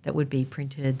 that would be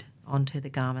printed onto the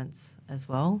garments as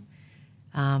well.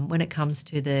 When it comes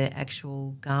to the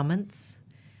actual garments,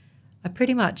 I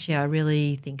pretty much, I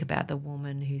really think about the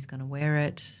woman who's going to wear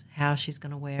it, how she's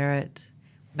going to wear it,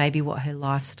 maybe what her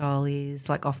lifestyle is.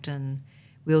 Often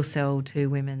we'll sell to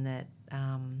women that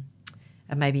are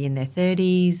maybe in their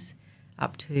 30s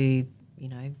up to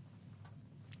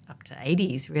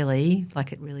 80s, really.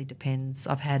 It really depends.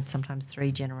 I've had sometimes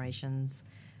 3 generations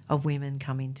of women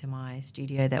come into my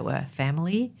studio that were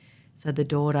family. So the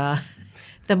daughter,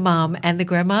 the mum and the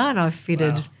grandma, and I've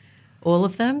fitted all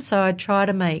of them. So I try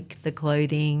to make the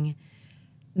clothing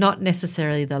not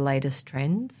necessarily the latest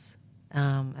trends,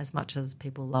 as much as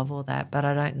people love all that, but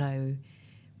I don't know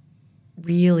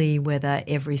really whether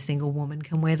every single woman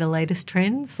can wear the latest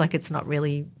trends. It's not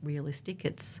really realistic.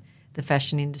 It's the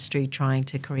fashion industry trying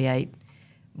to create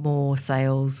more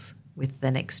sales with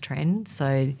the next trend.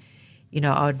 So,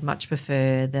 I would much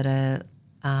prefer that a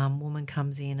woman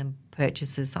comes in and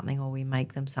purchases something, or we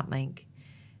make them something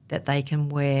that they can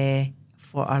wear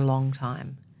for a long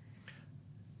time.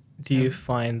 Do you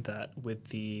find that with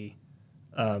the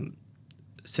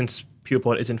since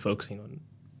PurePod isn't focusing on,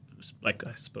 I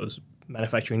suppose,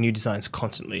 manufacturing new designs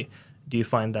constantly, do you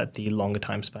find that the longer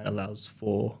time span allows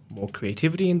for more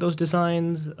creativity in those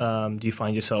designs? Do you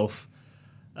find yourself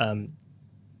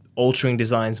altering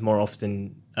designs more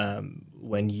often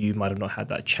when you might have not had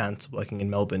that chance working in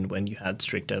Melbourne when you had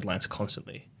strict deadlines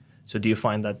constantly? So do you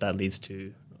find that leads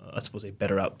to, I suppose, a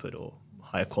better output or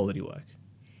higher quality work?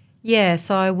 Yeah,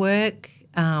 so I work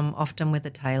often with a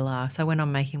tailor. So when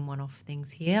I'm making one-off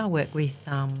things here, I work with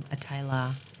a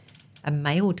tailor, a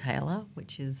male tailor,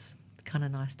 which is kind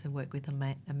of nice to work with a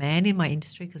man in my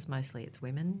industry, because mostly it's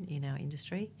women in our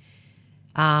industry.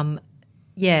 So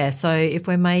if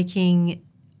we're making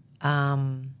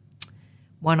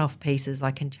one-off pieces, I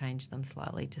can change them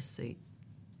slightly to suit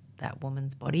that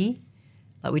woman's body.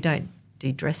 We don't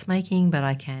do dressmaking, but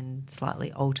I can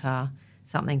slightly alter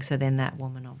something, so then that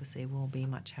woman obviously will be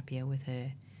much happier with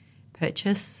her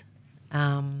purchase.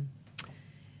 I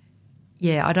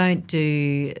don't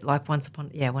do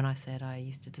when I said I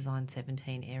used to design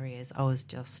 17 areas, I was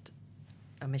just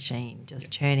a machine,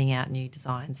 churning out new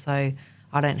designs. So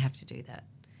I don't have to do that.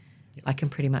 Yep. I can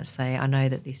pretty much say, I know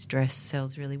that this dress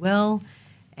sells really well,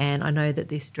 and I know that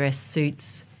this dress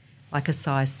suits a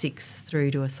size 6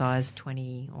 through to a size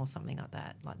 20 or something like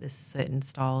that. There's certain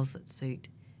styles that suit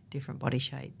different body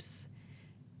shapes.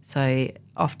 So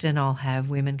often I'll have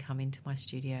women come into my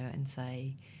studio and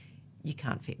say, "You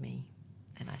can't fit me."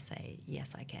 And I say,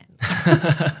 "Yes, I can."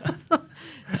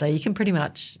 So you can pretty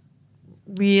much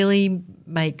really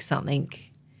make something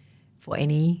for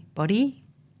anybody,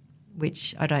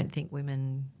 which I don't think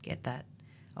women get that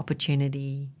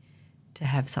opportunity to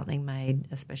have something made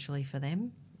especially for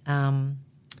them.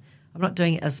 I'm not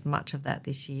doing as much of that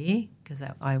this year, because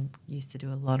I used to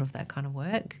do a lot of that kind of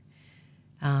work.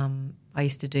 I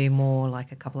used to do more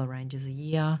a couple of ranges a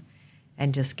year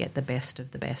and just get the best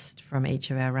of the best from each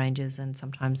of our ranges, and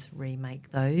sometimes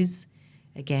remake those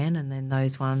again. And then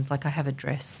those ones, I have a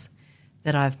dress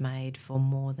that I've made for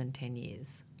more than 10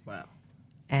 years. Wow.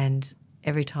 And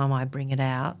every time I bring it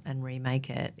out and remake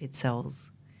it, it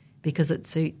sells, because it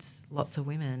suits lots of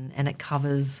women and it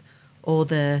covers all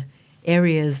the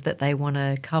areas that they want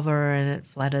to cover, and it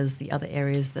flatters the other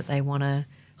areas that they want to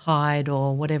hide,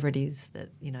 or whatever it is that,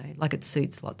 it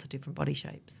suits lots of different body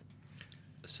shapes.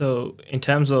 So in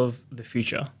terms of the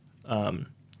future,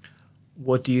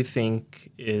 what do you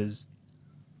think is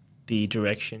the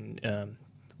direction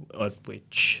at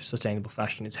which sustainable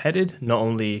fashion is headed, not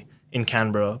only in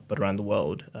Canberra but around the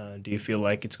world? Do you feel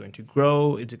like it's going to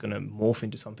grow? Is it going to morph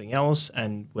into something else?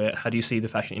 And how do you see the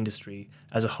fashion industry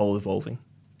as a whole evolving?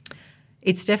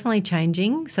 It's definitely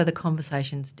changing. So the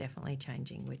conversation's definitely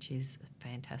changing, which is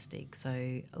fantastic. So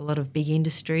a lot of big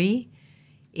industry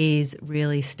is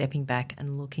really stepping back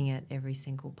and looking at every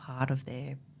single part of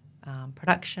their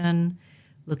production,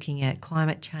 looking at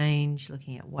climate change,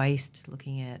 looking at waste,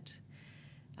 looking at,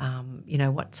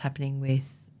 what's happening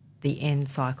with the end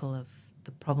cycle of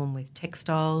the problem with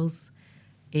textiles,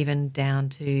 even down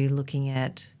to looking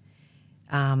at,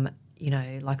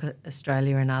 like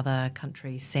Australia and other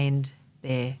countries send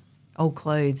their old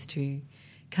clothes to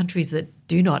countries that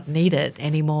do not need it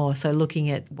anymore. So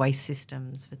looking at waste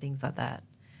systems for things like that.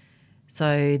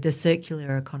 So the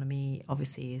circular economy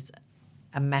obviously is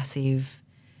a massive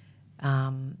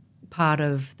part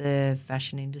of the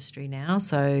fashion industry now.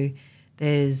 So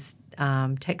there's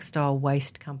textile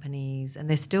waste companies, and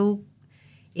they're still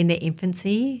in their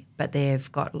infancy, but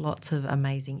they've got lots of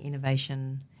amazing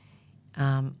innovation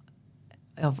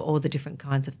of all the different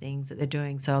kinds of things that they're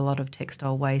doing. So a lot of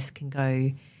textile waste can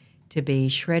go to be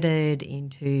shredded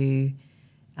into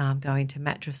go into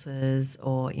mattresses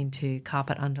or into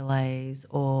carpet underlays,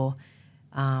 or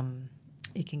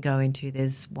it can go into,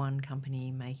 there's one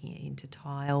company making it into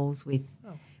tiles with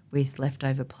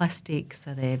leftover plastic,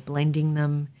 so they're blending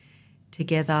them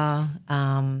together.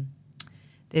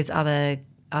 There's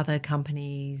other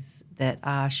companies that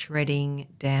are shredding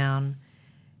down.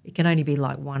 It can only be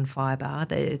like one fibre.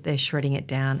 They're shredding it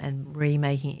down and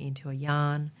remaking it into a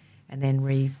yarn and then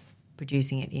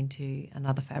reproducing it into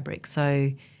another fabric.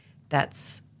 So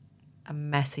that's a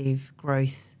massive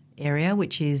growth area,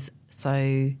 which is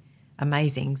so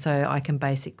amazing. So I can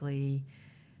basically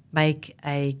make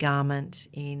a garment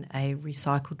in a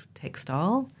recycled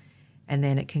textile, and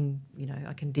then it can,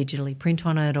 I can digitally print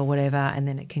on it or whatever, and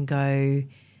then it can go,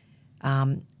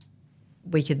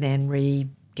 we can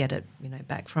then get it,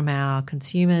 back from our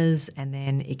consumers, and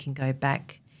then it can go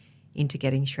back into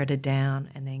getting shredded down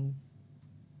and then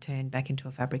turn back into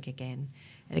a fabric again,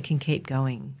 and it can keep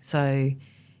going. So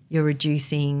you're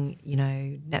reducing,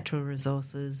 natural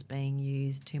resources being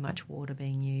used, too much water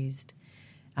being used,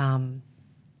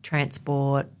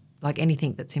 transport, like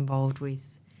anything that's involved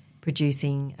with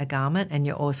producing a garment, and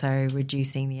you're also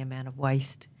reducing the amount of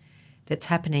waste that's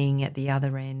happening at the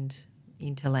other end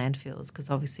into landfills,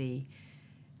 because obviously,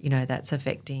 that's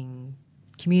affecting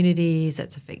communities,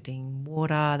 that's affecting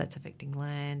water, that's affecting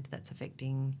land, that's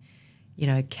affecting,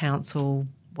 council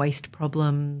waste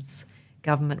problems,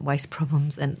 government waste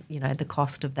problems, and, the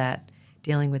cost of that,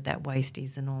 dealing with that waste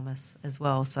is enormous as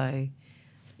well. So,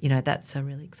 that's a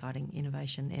really exciting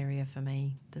innovation area for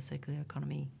me, the circular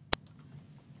economy.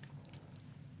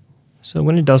 So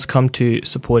when it does come to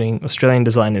supporting Australian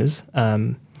designers,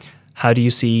 how do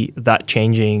you see that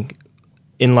changing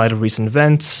in light of recent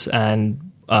events,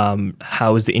 and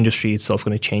how is the industry itself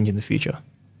going to change in the future?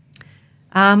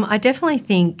 I definitely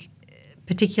think,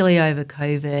 particularly over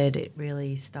COVID, it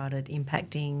really started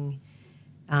impacting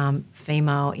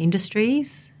female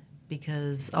industries,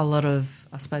 because a lot of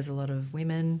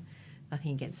women,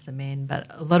 nothing against the men, but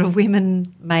a lot of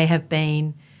women may have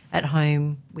been at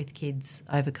home with kids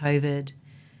over COVID.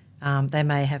 They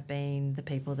may have been the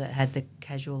people that had the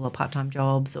casual or part-time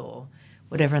jobs or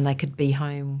whatever, and they could be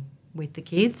home with the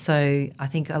kids. So I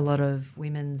think a lot of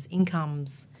women's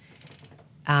incomes,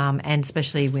 and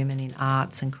especially women in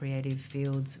arts and creative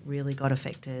fields, really got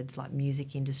affected, like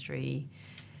music industry,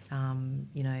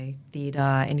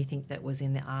 theatre, anything that was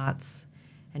in the arts,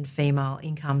 and female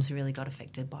incomes really got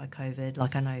affected by COVID.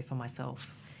 Like, I know for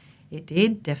myself it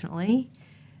did, definitely.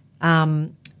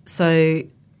 So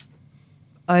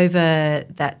over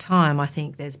that time, I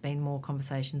think there's been more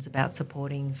conversations about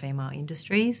supporting female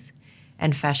industries,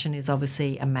 and fashion is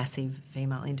obviously a massive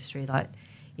female industry. Like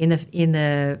in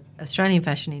the Australian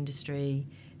fashion industry,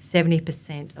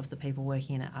 70% of the people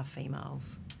working in it are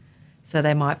females. So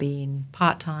they might be in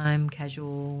part-time,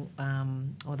 casual,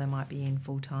 or they might be in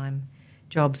full-time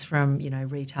jobs, from,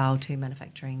 retail to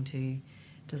manufacturing to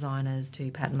designers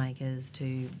to pattern makers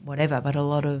to whatever. But a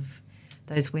lot of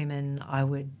those women,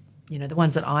 the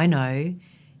ones that I know,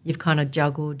 you've kind of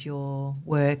juggled your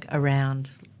work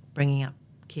around bringing up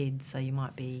kids. So you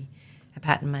might be a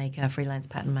pattern maker, freelance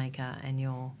pattern maker, and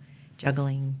you're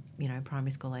juggling,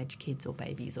 primary school age kids or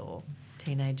babies or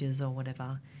teenagers or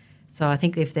whatever. So I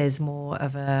think if there's more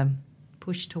of a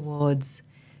push towards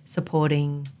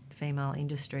supporting female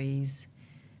industries,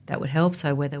 that would help.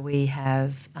 So whether we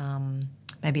have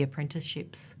maybe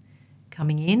apprenticeships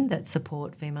coming in that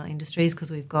support female industries, because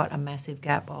we've got a massive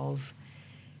gap of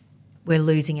we're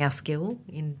losing our skill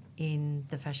in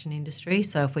the fashion industry.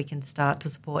 So if we can start to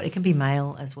support, it can be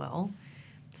male as well,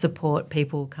 support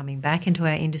people coming back into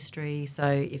our industry. So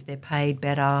if they're paid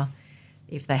better,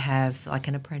 if they have like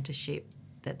an apprenticeship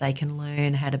that they can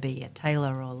learn how to be a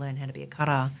tailor or learn how to be a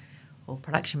cutter or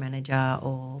production manager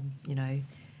or,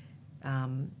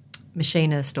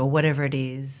 machinist or whatever it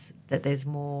is, that there's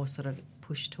more sort of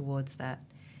push towards that.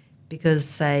 Because,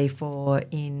 say,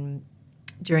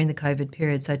 during the COVID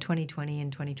period, so 2020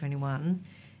 and 2021,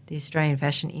 the Australian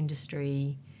fashion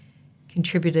industry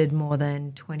contributed more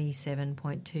than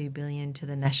 $27.2 billion to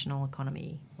the national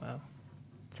economy. Wow.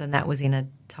 So that was in a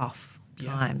tough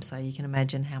time. Yeah. So you can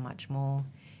imagine how much more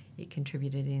it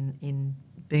contributed in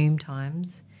boom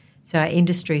times. So our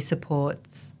industry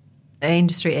exports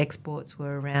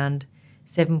were around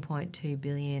 $7.2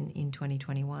 billion in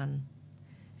 2021.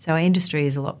 So our industry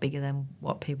is a lot bigger than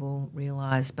what people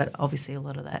realise, but obviously a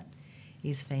lot of that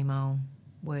is female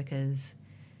workers.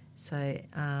 So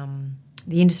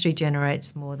the industry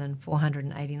generates more than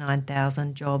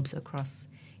 489,000 jobs across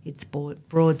its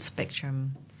broad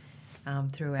spectrum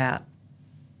throughout,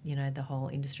 the whole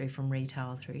industry, from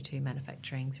retail through to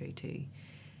manufacturing through to,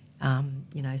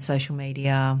 social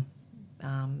media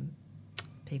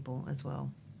people as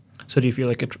well. So do you feel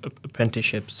like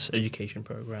apprenticeships, education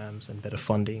programs and better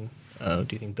funding, do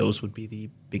you think those would be the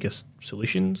biggest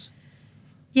solutions?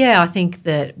 Yeah, I think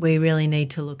that we really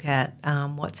need to look at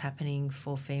what's happening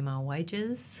for female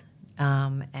wages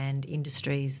and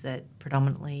industries that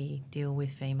predominantly deal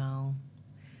with female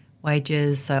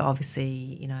wages. So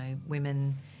obviously,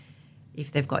 women,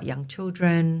 if they've got young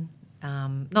children,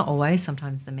 not always,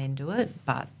 sometimes the men do it,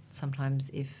 but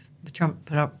sometimes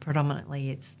predominantly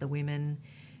it's the women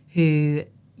who,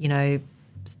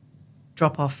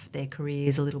 drop off their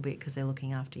careers a little bit because they're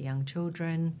looking after young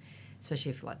children, especially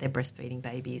if they're breastfeeding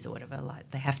babies or whatever.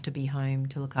 They have to be home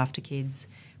to look after kids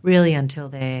really until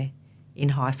they're in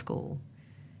high school.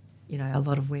 A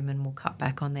lot of women will cut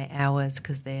back on their hours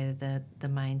because they're the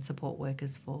main support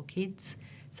workers for kids.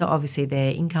 So obviously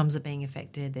their incomes are being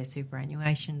affected, their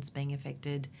superannuation's being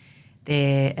affected,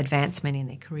 their advancement in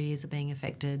their careers are being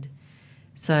affected.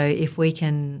 So if we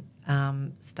can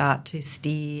start to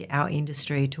steer our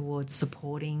industry towards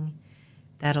supporting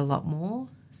that a lot more,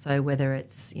 so whether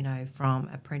it's, from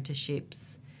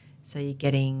apprenticeships, so you're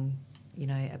getting,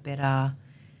 a better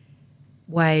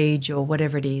wage or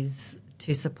whatever it is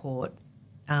to support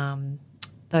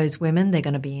those women, they're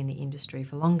going to be in the industry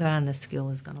for longer and the skill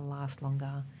is going to last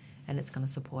longer and it's going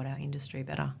to support our industry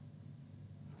better.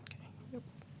 Okay. Yep.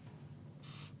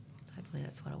 Hopefully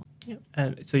that's what I want. Yep.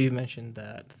 And so you mentioned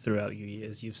that throughout your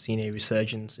years you've seen a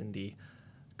resurgence in the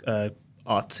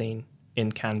art scene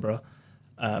in Canberra.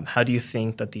 How do you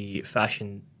think that the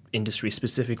fashion industry,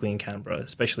 specifically in Canberra,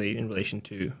 especially in relation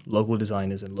to local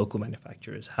designers and local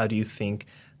manufacturers, how do you think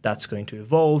that's going to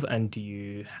evolve? And do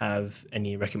you have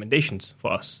any recommendations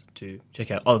for us to check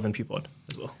out other than PurePod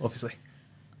as well, obviously?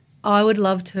 I would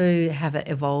love to have it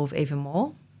evolve even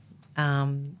more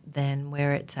than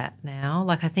where it's at now.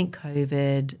 I think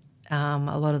COVID,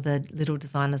 a lot of the little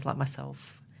designers like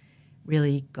myself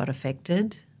really got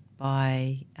affected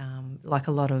by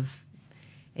a lot of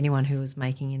anyone who was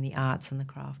making in the arts and the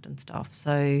craft and stuff.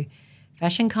 So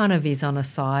fashion kind of is on a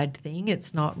side thing.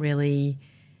 It's not really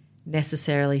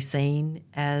necessarily seen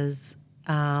as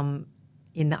in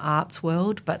the arts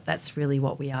world, but that's really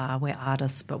what we are. We're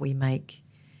artists, but we make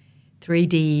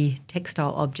 3D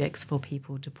textile objects for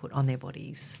people to put on their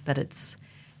bodies. But it's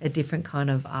a different kind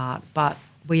of art. But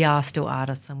we are still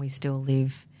artists and we still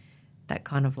live that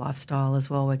kind of lifestyle as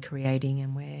well. We're creating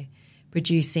and we're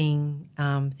producing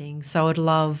things. So I'd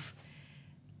love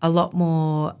a lot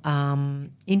more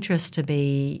interest to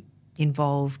be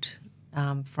involved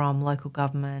from local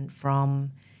government,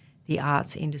 from the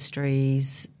arts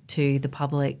industries to the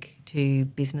public to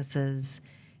businesses,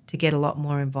 to get a lot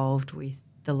more involved with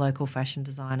the local fashion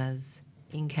designers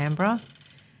in Canberra.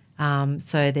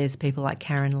 So there's people like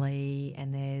Karen Lee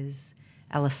and there's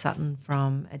Alice Sutton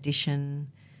from Edition.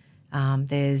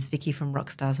 There's Vicky from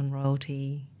Rockstars and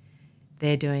Royalty.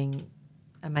 They're doing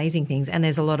amazing things. And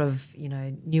there's a lot of,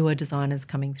 newer designers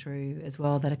coming through as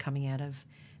well that are coming out of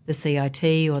the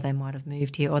CIT, or they might have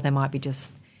moved here, or they might be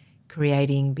just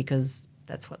creating because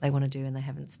that's what they want to do and they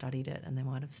haven't studied it and they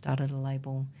might have started a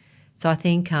label. So I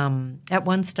think at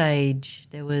one stage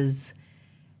there was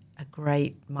a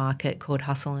great market called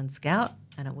Hustle and Scout,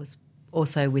 and it was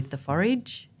also with The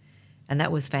Forage, and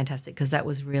that was fantastic because that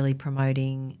was really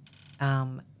promoting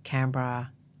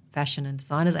Canberra fashion and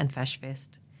designers, and Fash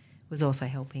Fest was also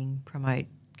helping promote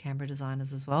Canberra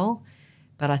designers as well.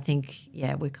 But I think,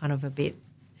 we're kind of a bit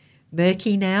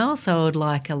murky now, so I would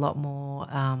like a lot more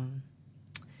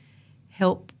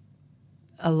help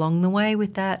along the way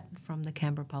with that from the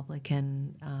Canberra public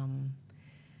and,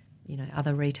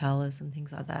 other retailers and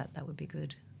things like that. That would be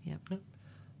good, yeah.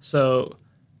 So,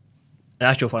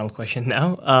 that's your final question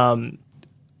now.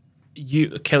 You,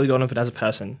 Kelli Donovan, as a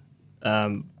person,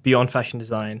 beyond fashion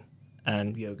design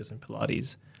and yogas and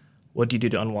Pilates, what do you do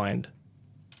to unwind?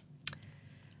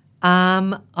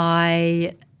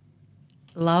 I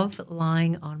love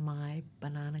lying on my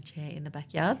banana chair in the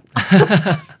backyard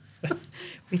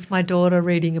with my daughter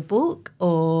reading a book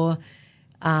or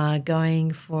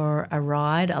going for a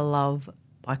ride. I love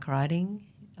bike riding.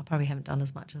 I probably haven't done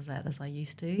as much as that as I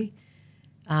used to.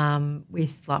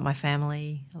 With my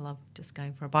family, I love just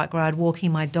going for a bike ride,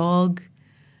 walking my dog.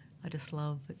 I just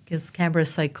love it because Canberra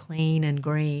is so clean and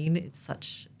green. It's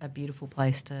such a beautiful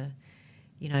place to,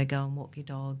 go and walk your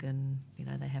dog, and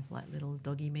they have little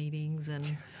doggy meetings. And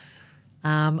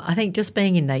I think just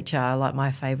being in nature,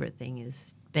 my favourite thing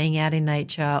is being out in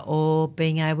nature or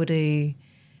being able to,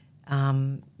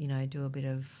 do a bit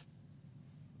of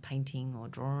painting or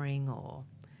drawing or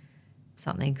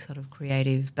something sort of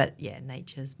creative. But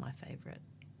nature's my favourite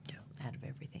out of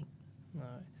everything.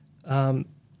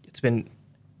 It's been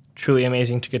truly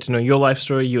amazing to get to know your life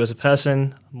story, you as a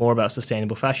person, more about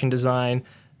sustainable fashion design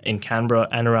in Canberra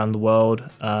and around the world.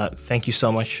 Thank you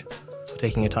so much for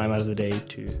taking your time out of the day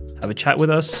to have a chat with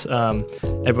us.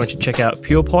 Everyone should check out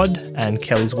PurePod and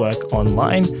Kelli's work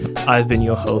online. I've been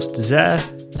your host, Zer,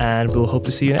 and we'll hope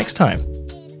to see you next time.